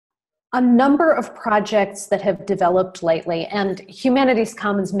A number of projects that have developed lately, and Humanities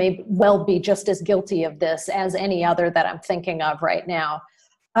Commons may well be just as guilty of this as any other that I'm thinking of right now,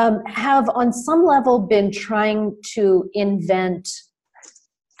 have on some level been trying to invent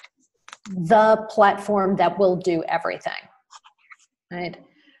the platform that will do everything, right?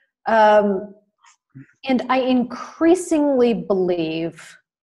 And I increasingly believe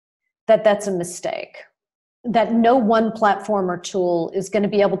that that's a mistake, that no one platform or tool is going to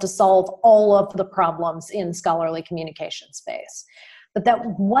be able to solve all of the problems in scholarly communication space. But that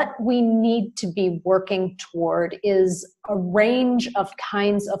what we need to be working toward is a range of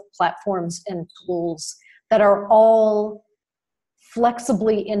kinds of platforms and tools that are all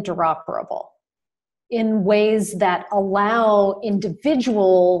flexibly interoperable in ways that allow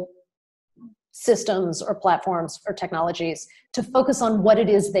individual systems or platforms or technologies to focus on what it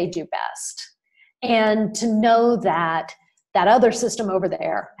is they do best, and to know that that other system over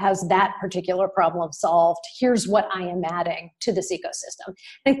there has that particular problem solved. Here's what I am adding to this ecosystem.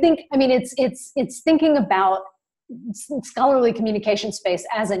 And I mean, it's thinking about scholarly communication space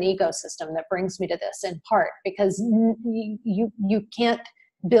as an ecosystem that brings me to this, in part because you can't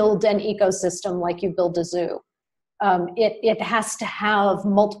build an ecosystem like you build a zoo. It has to have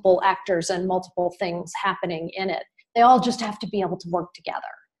multiple actors and multiple things happening in it. They all just have to be able to work together.